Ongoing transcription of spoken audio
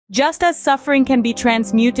Just as suffering can be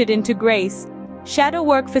transmuted into grace, shadow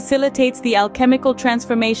work facilitates the alchemical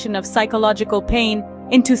transformation of psychological pain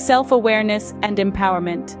into self-awareness and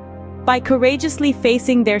empowerment. By courageously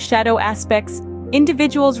facing their shadow aspects,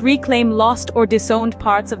 individuals reclaim lost or disowned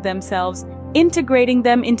parts of themselves, integrating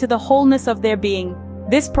them into the wholeness of their being.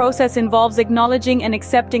 This process involves acknowledging and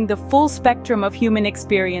accepting the full spectrum of human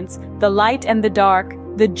experience, the light and the dark,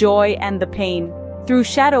 the joy and the pain. Through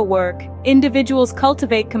shadow work, individuals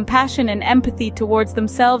cultivate compassion and empathy towards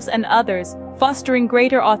themselves and others, fostering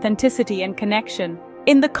greater authenticity and connection.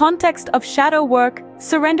 In the context of shadow work,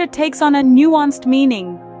 surrender takes on a nuanced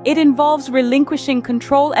meaning. It involves relinquishing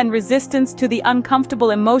control and resistance to the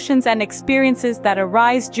uncomfortable emotions and experiences that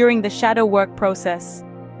arise during the shadow work process.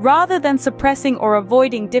 Rather than suppressing or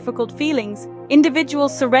avoiding difficult feelings,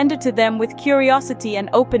 individuals surrender to them with curiosity and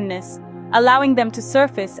openness, allowing them to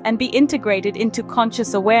surface and be integrated into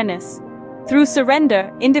conscious awareness. Through surrender,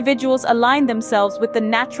 individuals align themselves with the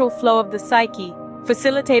natural flow of the psyche,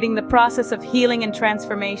 facilitating the process of healing and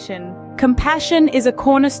transformation. Compassion is a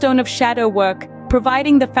cornerstone of shadow work,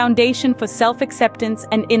 providing the foundation for self-acceptance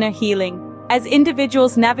and inner healing. As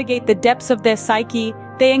individuals navigate the depths of their psyche,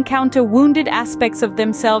 they encounter wounded aspects of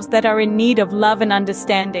themselves that are in need of love and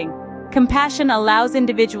understanding. Compassion allows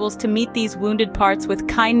individuals to meet these wounded parts with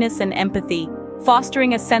kindness and empathy,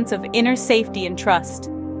 fostering a sense of inner safety and trust.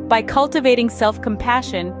 By cultivating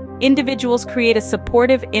self-compassion, individuals create a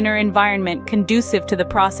supportive inner environment conducive to the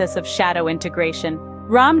process of shadow integration.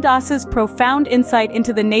 Ram Dass's profound insight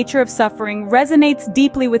into the nature of suffering resonates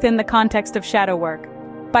deeply within the context of shadow work.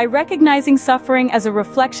 By recognizing suffering as a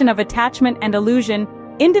reflection of attachment and illusion,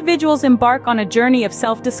 individuals embark on a journey of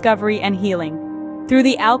self-discovery and healing. Through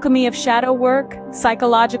the alchemy of shadow work,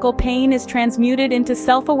 psychological pain is transmuted into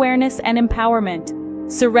self-awareness and empowerment.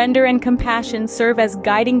 Surrender and compassion serve as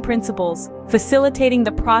guiding principles, facilitating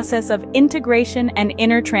the process of integration and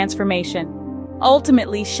inner transformation.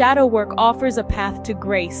 Ultimately, shadow work offers a path to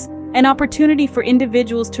grace, an opportunity for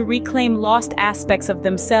individuals to reclaim lost aspects of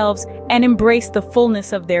themselves and embrace the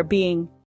fullness of their being.